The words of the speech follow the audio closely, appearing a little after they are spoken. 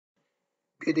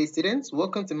Good day, students.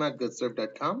 Welcome to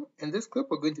math.serve.com. In this clip,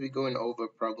 we're going to be going over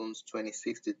problems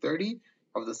 26 to 30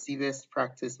 of the CBEST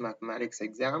Practice Mathematics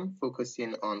exam,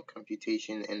 focusing on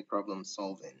computation and problem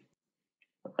solving.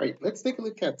 All right, let's take a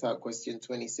look at question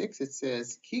 26. It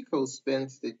says, Kiko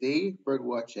spent the day bird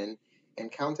watching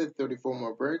and counted 34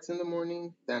 more birds in the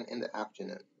morning than in the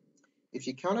afternoon. If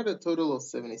she counted a total of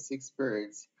 76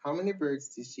 birds, how many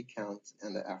birds did she count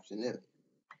in the afternoon?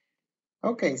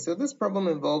 Okay, so this problem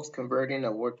involves converting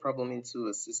a word problem into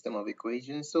a system of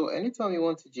equations. So anytime you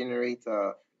want to generate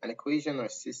an equation or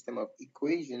system of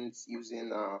equations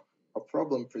using a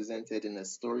problem presented in a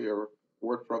story or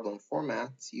word problem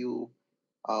format, you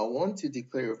want to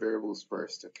declare your variables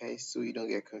first, okay? So you don't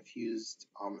get confused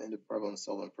in the problem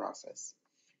solving process.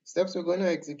 Steps we're going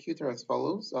to execute are as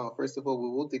follows. First of all,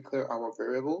 we will declare our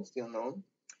variables, the unknown.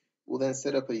 We'll then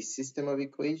set up a system of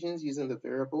equations using the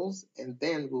variables, and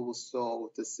then we will solve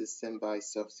the system by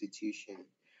substitution.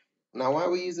 Now, why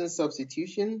are we using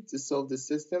substitution to solve the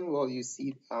system? Well, you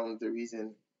see the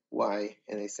reason why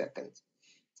in a second.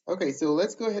 Okay, so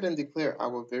let's go ahead and declare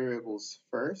our variables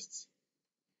first.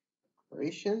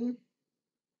 Operation.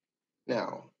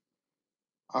 Now,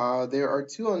 there are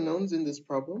two unknowns in this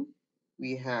problem.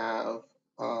 We have,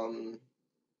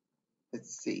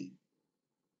 let's see,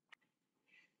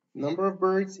 number of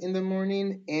birds in the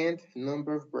morning and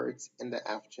number of birds in the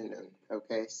afternoon.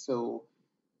 Okay, so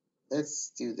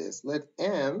let's do this. Let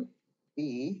M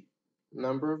be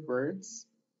number of birds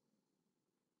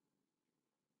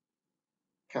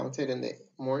counted in the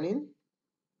morning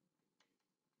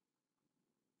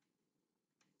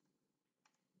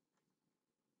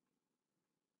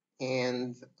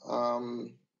and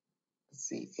let's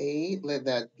see, A, let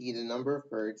that be the number of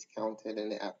birds counted in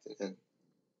the afternoon.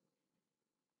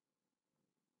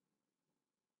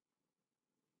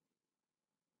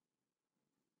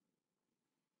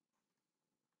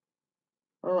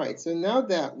 All right, so now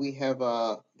that we have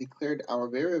declared our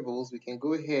variables, we can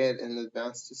go ahead and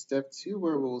advance to step 2,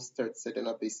 where we'll start setting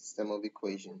up a system of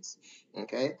equations.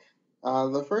 Okay,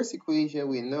 the first equation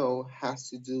we know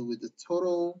has to do with the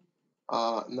total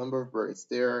number of birds.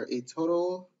 There are a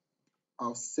total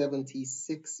of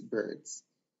 76 birds.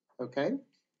 Okay,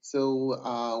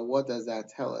 so what does that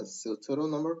tell us? So total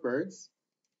number of birds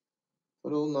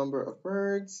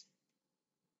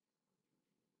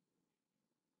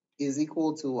is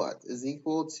equal to what? Is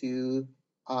equal to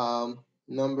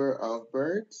number of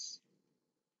birds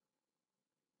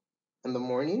in the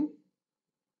morning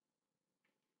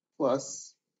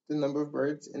plus the number of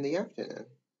birds in the afternoon,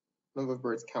 number of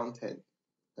birds counted.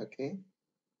 Okay.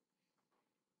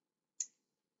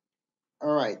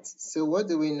 All right, so what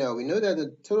do we know? We know that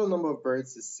the total number of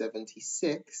birds is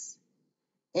 76,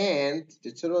 and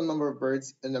the total number of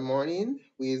birds in the morning,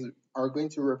 we are going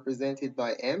to represent it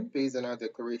by M based on our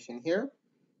declaration here.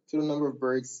 Total number of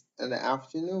birds in the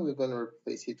afternoon, we're going to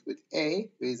replace it with A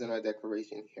based on our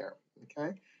declaration here.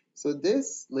 Okay, so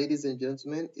this, ladies and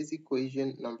gentlemen, is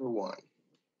equation number 1.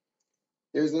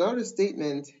 There's another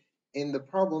statement in the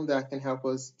problem that can help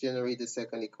us generate the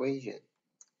second equation.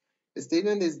 The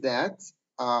statement is that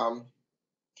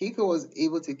Kiko was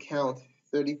able to count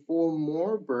 34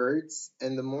 more birds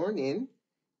in the morning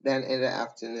than in the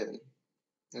afternoon.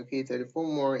 Okay, 34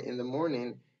 more in the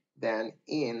morning than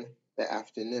in the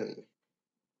afternoon.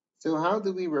 So how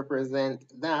do we represent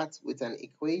that with an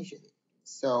equation?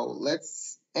 So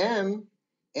let's, M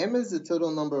is the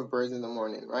total number of birds in the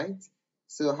morning, right?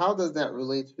 So how does that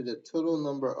relate with the total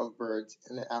number of birds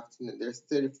in the afternoon? There's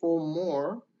 34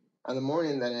 more in the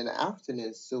morning than in the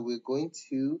afternoon. So we're going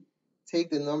to take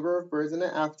the number of birds in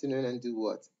the afternoon and do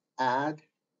what? Add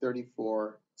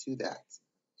 34 to that.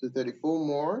 So 34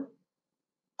 more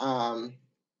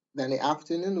than the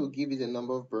afternoon will give you the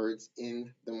number of birds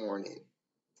in the morning.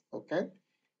 Okay,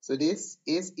 so this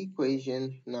is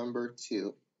equation number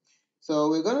 2. So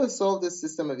we're going to solve this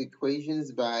system of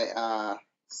equations by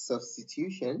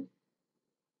substitution.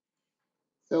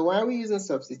 So why are we using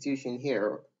substitution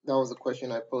here? That was a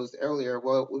question I posed earlier.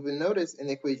 Well, we will notice in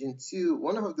equation 2,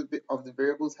 one of the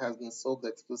variables has been solved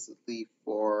explicitly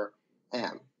for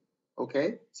M.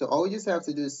 Okay, so all we just have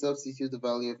to do is substitute the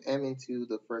value of M into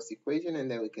the first equation,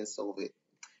 and then we can solve it.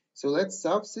 So let's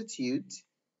substitute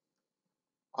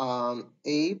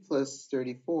A plus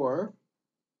 34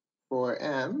 for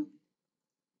M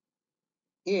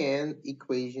in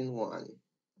equation 1.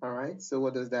 All right, so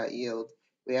what does that yield?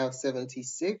 We have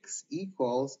 76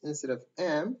 equals, instead of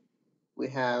M, we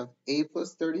have A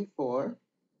plus 34,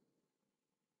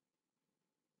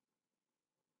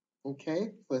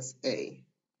 okay, plus A.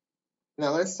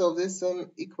 Now let's solve this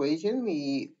equation.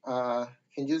 We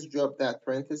can just drop that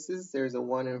parenthesis. There's a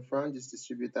 1 in front. Just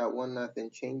distribute that 1, nothing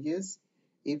changes.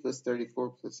 A plus 34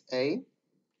 plus A.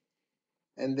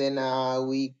 And then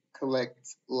we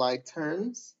collect like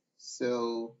terms.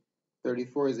 So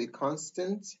 34 is a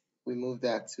constant. We move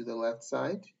that to the left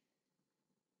side.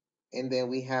 And then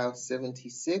we have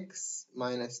 76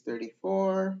 minus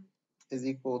 34 is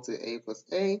equal to A plus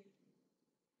A.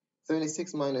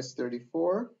 76 minus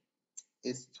 34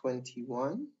 is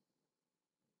 21.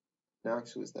 No,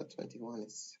 actually it's not 21,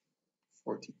 it's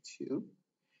 42.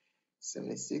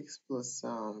 76 plus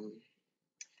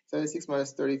 76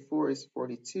 minus 34 is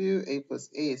 42. A plus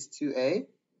A is 2A.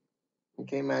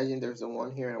 Okay, imagine there's a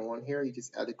 1 here and a 1 here. You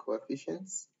just add the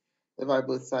coefficients. Divide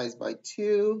both sides by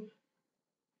 2.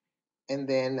 And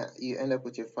then you end up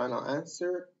with your final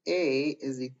answer. A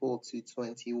is equal to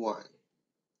 21.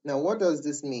 Now, what does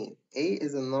this mean? A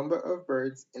is a number of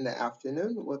birds in the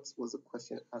afternoon. What was the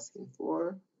question asking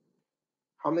for?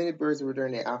 How many birds were there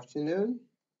in the afternoon?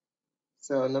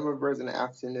 So number of birds in the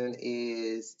afternoon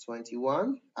is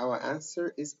 21. Our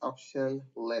answer is option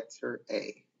letter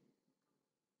A.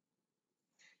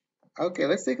 Okay,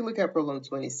 let's take a look at problem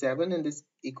 27. In this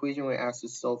equation, we're asked to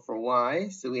solve for y.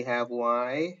 So we have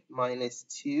y minus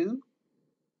 2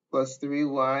 plus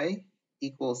 3y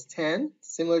equals 10,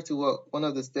 similar to what one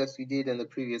of the steps we did in the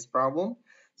previous problem.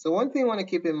 So one thing I want to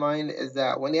keep in mind is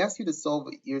that when they ask you to solve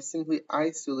it, you're simply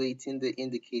isolating the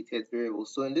indicated variable.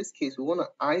 So in this case, we want to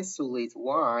isolate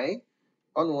y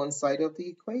on one side of the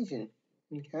equation.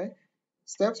 Okay.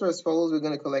 Steps are as follows. We're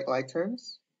going to collect like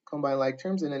terms, combine like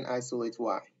terms, and then isolate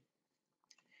y.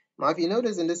 Now, if you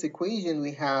notice in this equation,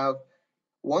 we have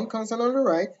one constant on the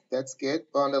right. That's good.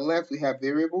 But on the left, we have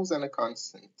variables and a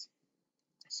constant.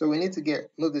 So we need to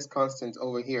move this constant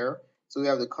over here. So we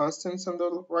have the constants on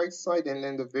the right side and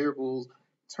then the variables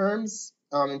terms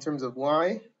in terms of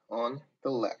y on the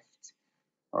left.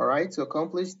 All right, to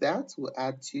accomplish that, we'll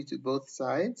add 2 to both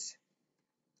sides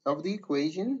of the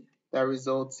equation. That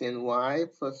results in y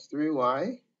plus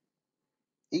 3y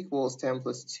equals 10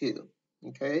 plus 2.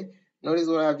 Okay, notice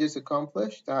what I've just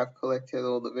accomplished. I've collected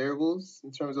all the variables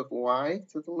in terms of y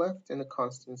to the left and the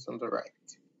constants on the right.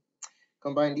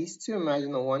 Combine these two.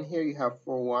 Imagine the 1 here. You have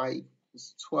 4y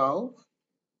equals 12.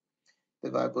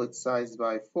 Divide both sides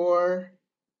by 4.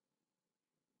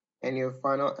 And your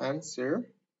final answer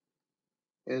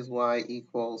is y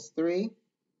equals 3.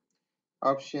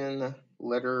 Option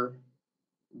letter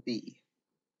B.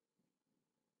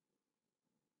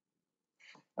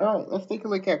 All right, let's take a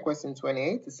look at question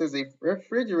 28. It says a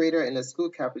refrigerator in a school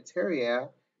cafeteria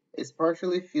is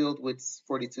partially filled with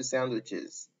 42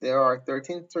 sandwiches. There are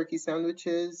 13 turkey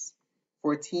sandwiches,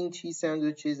 14 cheese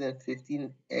sandwiches, and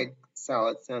 15 egg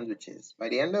salad sandwiches. By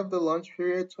the end of the lunch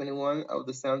period, 21 of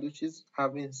the sandwiches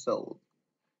have been sold.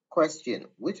 Question: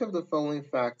 which of the following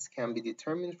facts can be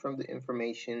determined from the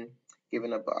information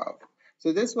given above?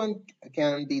 So this one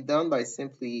can be done by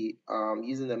simply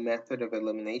using the method of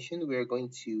elimination. We're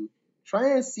going to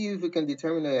try and see if we can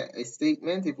determine a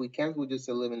statement. If we can't, we'll just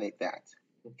eliminate that.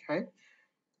 Okay.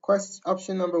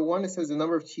 Option number 1, it says the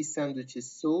number of cheese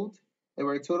sandwiches sold. There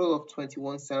were a total of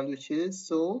 21 sandwiches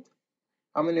sold.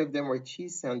 How many of them were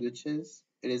cheese sandwiches?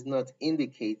 It is not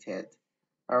indicated.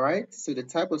 All right, so the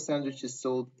type of sandwiches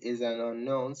sold is an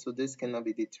unknown, so this cannot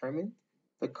be determined.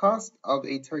 The cost of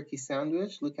a turkey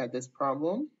sandwich, look at this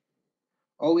problem.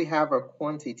 All we have are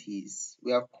quantities.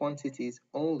 We have quantities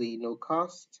only, no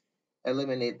cost.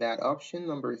 Eliminate that option.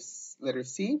 Letter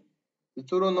C, the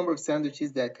total number of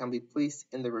sandwiches that can be placed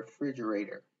in the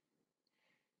refrigerator.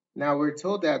 Now we're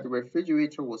told that the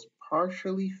refrigerator was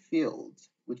partially filled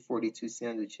with 42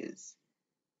 sandwiches.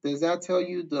 Does that tell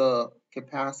you the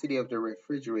capacity of the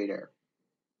refrigerator?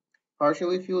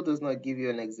 Partially filled does not give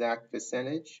you an exact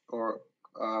percentage or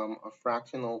a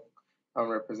fractional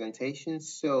representation,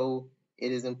 so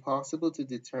it is impossible to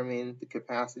determine the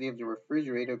capacity of the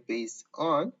refrigerator based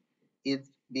on it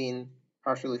being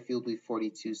partially filled with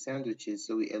 42 sandwiches.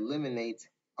 So we eliminate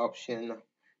option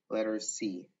letter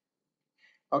C.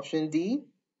 Option D,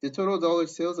 the total dollar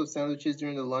sales of sandwiches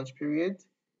during the lunch period.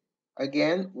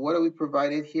 Again, what are we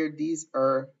provided here? These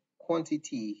are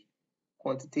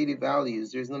quantitative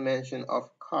values. There's no mention of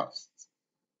costs.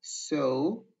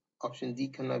 So option D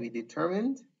cannot be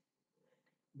determined.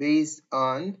 Based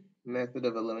on method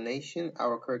of elimination,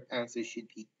 our correct answer should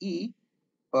be E,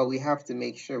 but we have to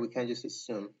make sure, we can't just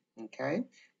assume. Okay,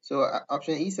 so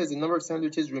option E says the number of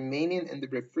sandwiches remaining in the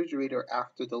refrigerator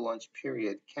after the lunch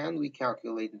period. Can we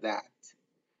calculate that?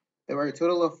 There were a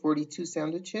total of 42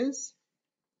 sandwiches.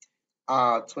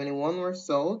 21 were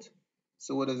sold.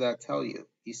 So what does that tell you?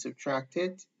 You subtract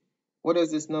it. What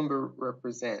does this number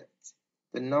represent?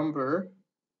 The number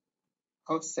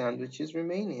of sandwiches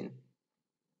remaining?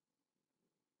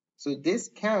 So this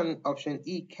can, option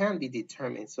E, can be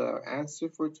determined. So our answer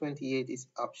for 28 is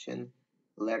option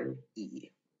letter E.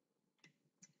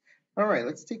 All right,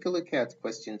 let's take a look at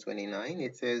question 29.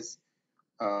 It says,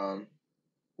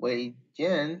 Wei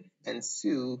Jian and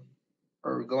Sue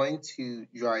are going to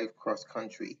drive cross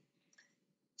country.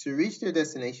 To reach their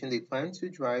destination, they plan to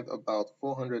drive about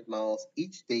 400 miles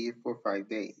each day for 5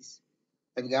 days.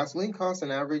 If gasoline costs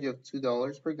an average of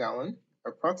 $2 per gallon,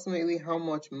 approximately how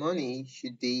much money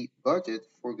should they budget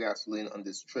for gasoline on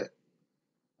this trip?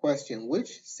 Question,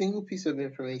 which single piece of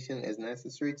information is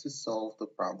necessary to solve the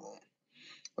problem?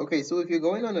 Okay, so if you're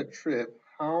going on a trip,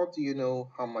 how do you know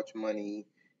how much money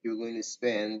you're going to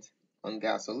spend on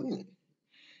gasoline?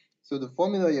 So the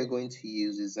formula you're going to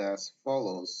use is as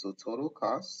follows. So total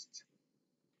cost,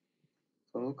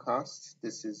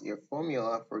 this is your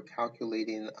formula for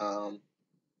calculating the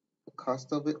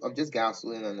cost of just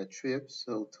gasoline on a trip.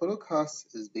 So total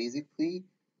cost is basically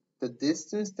the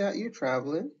distance that you're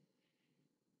traveling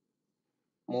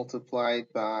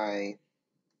multiplied by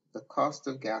the cost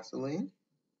of gasoline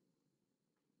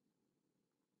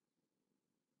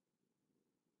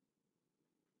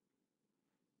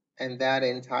and that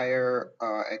entire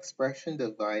expression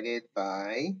divided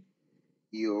by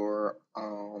your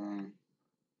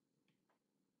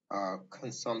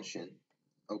consumption,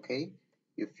 okay?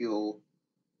 Your fuel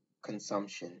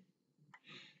consumption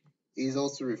is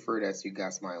also referred as your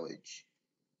gas mileage.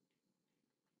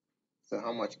 So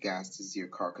how much gas does your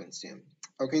car consume?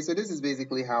 Okay, so this is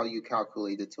basically how you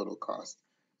calculate the total cost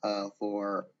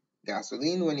for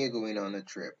gasoline when you're going on a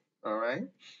trip, all right?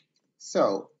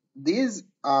 So these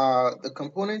are the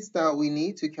components that we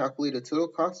need to calculate the total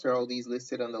cost. Are all these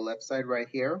listed on the left side right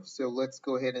here. So let's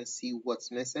go ahead and see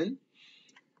what's missing.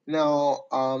 Now,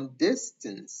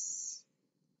 distance,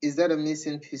 is that a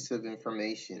missing piece of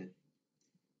information?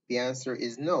 The answer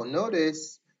is no.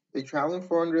 Notice they're traveling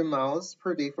 400 miles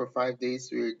per day for 5 days,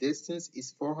 so your distance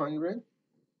is 400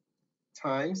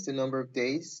 times the number of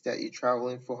days that you're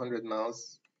traveling 400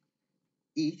 miles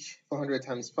each. 400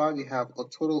 times 5, you have a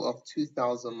total of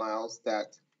 2,000 miles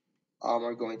that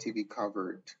are going to be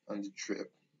covered on the trip.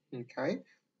 Okay,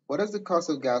 what is the cost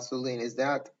of gasoline? Is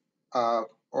that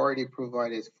already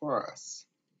provided for us?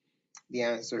 The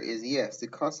answer is yes. The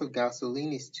cost of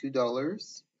gasoline is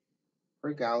 $2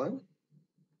 per gallon.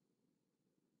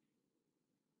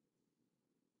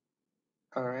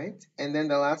 All right, and then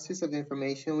the last piece of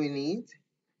information we need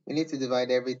to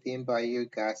divide everything by your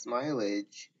gas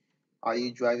mileage. Are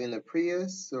you driving a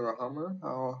Prius or a Hummer?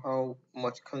 How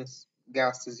much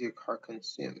gas does your car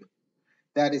consume?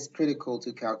 That is critical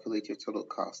to calculate your total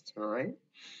cost, all right?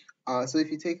 So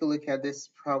if you take a look at this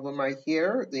problem right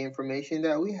here, the information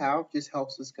that we have just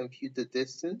helps us compute the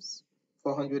distance,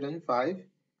 405,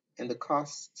 and the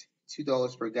cost,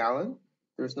 $2 per gallon.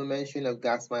 There's no mention of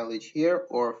gas mileage here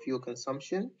or fuel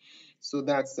consumption. So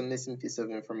that's the missing piece of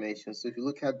information. So if you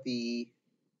look at the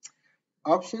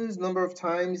options, number of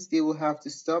times they will have to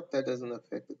stop, that doesn't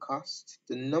affect the cost.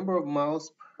 The number of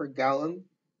miles per gallon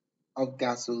of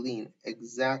gasoline,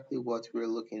 exactly what we're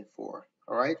looking for.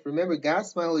 All right, remember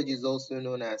gas mileage is also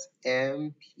known as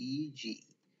MPG.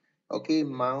 Okay,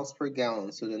 miles per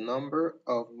gallon. So the number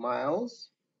of miles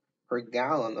per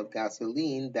gallon of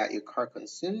gasoline that your car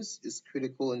consumes is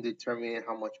critical in determining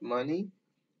how much money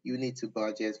you need to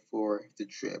budget for the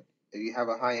trip. If you have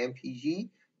a high MPG,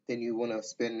 then you want to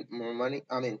spend more money,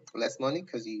 less money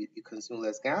because you consume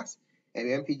less gas. And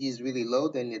if your MPG is really low,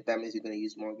 then that means you're going to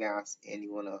use more gas and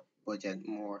you want to budget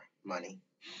more money.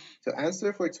 So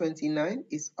answer for 29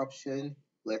 is option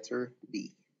letter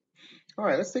B. All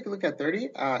right, let's take a look at 30.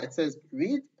 It says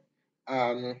read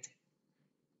the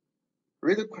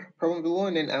problem below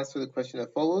and then answer the question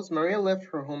that follows. Maria left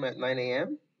her home at 9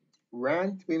 a.m.,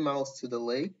 ran 3 miles to the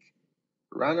lake,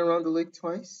 ran around the lake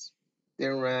twice,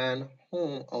 then ran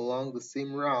home along the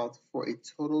same route for a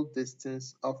total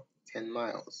distance of 10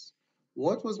 miles.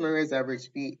 What was Maria's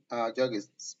average jogging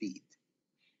speed?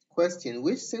 Question,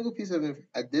 which single piece of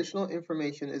additional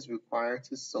information is required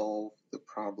to solve the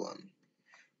problem?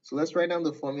 So let's write down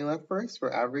the formula first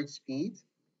for average speed.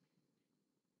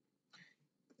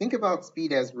 Think about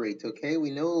speed as rate, okay?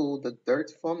 We know the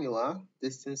DIRT formula,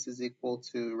 distance is equal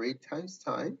to rate times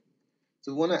time.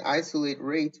 So we want to isolate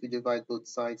rate, we divide both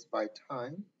sides by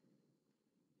time.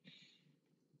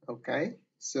 Okay,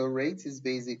 so rate is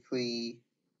basically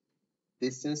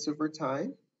distance over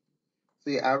time.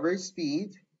 So your average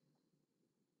speed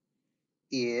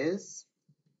is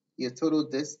your total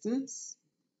distance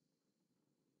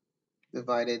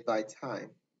divided by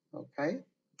time, okay?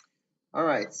 All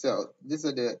right, so these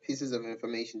are the pieces of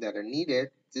information that are needed: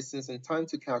 distance and time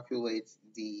to calculate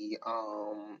the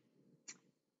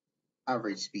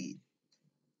average speed.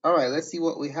 All right, let's see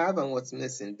what we have and what's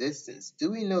missing. Distance.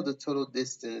 Do we know the total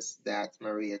distance that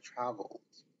Maria traveled?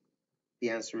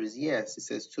 The answer is yes. It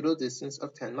says total distance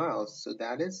of 10 miles, so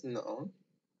that is known.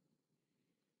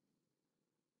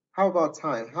 How about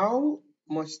time? How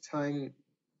much time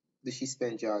did she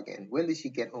spend jogging? When did she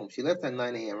get home? She left at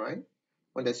 9 a.m., right?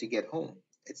 When does she get home?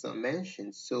 It's not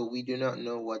mentioned, so we do not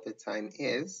know what the time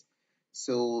is.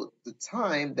 So the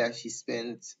time that she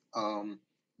spent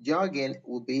jogging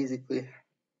will basically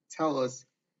tell us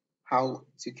how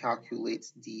to calculate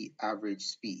the average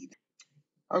speed.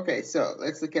 Okay, so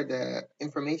let's look at the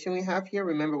information we have here.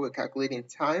 Remember, we're calculating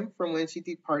time from when she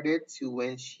departed to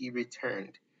when she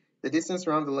returned. The distance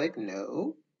around the lake,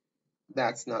 no,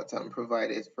 that's not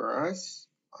provided for us.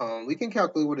 We can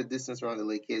calculate what the distance around the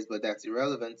lake is, but that's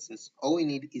irrelevant since all we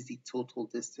need is the total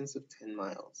distance of 10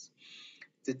 miles.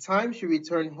 The time she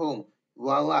returned home,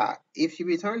 voila. If she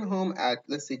returned home at,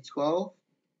 let's say, 12,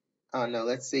 no,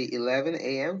 let's say 11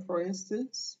 a.m., for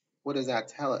instance, what does that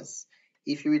tell us?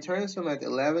 If she returns home at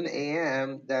 11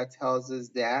 a.m., that tells us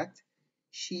that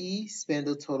she spent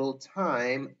a total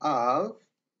time of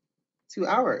 2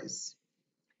 hours,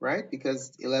 right?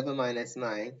 Because 11 minus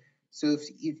 9. So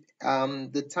if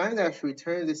the time that she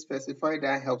returns is specified,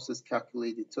 that helps us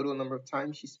calculate the total number of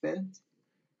time she spent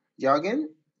jogging.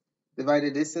 Divide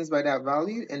the distance by that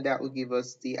value, and that will give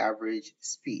us the average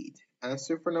speed.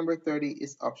 Answer for number 30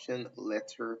 is option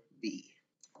letter B.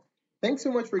 Thanks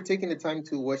so much for taking the time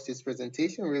to watch this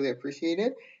presentation. Really appreciate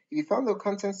it. If you found the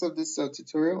contents of this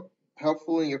tutorial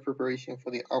helpful in your preparation for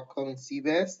the upcoming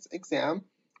CBEST exam,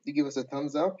 do give us a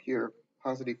thumbs up. Your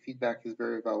positive feedback is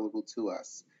very valuable to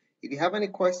us. If you have any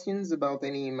questions about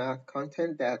any math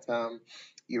content that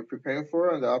you're preparing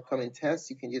for on the upcoming test,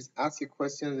 you can just ask your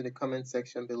questions in the comment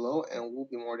section below, and we'll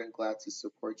be more than glad to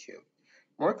support you.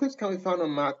 More clips can be found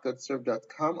on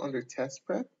math.serve.com under test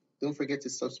prep. Don't forget to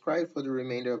subscribe for the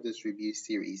remainder of this review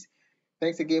series.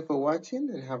 Thanks again for watching,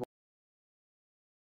 and have a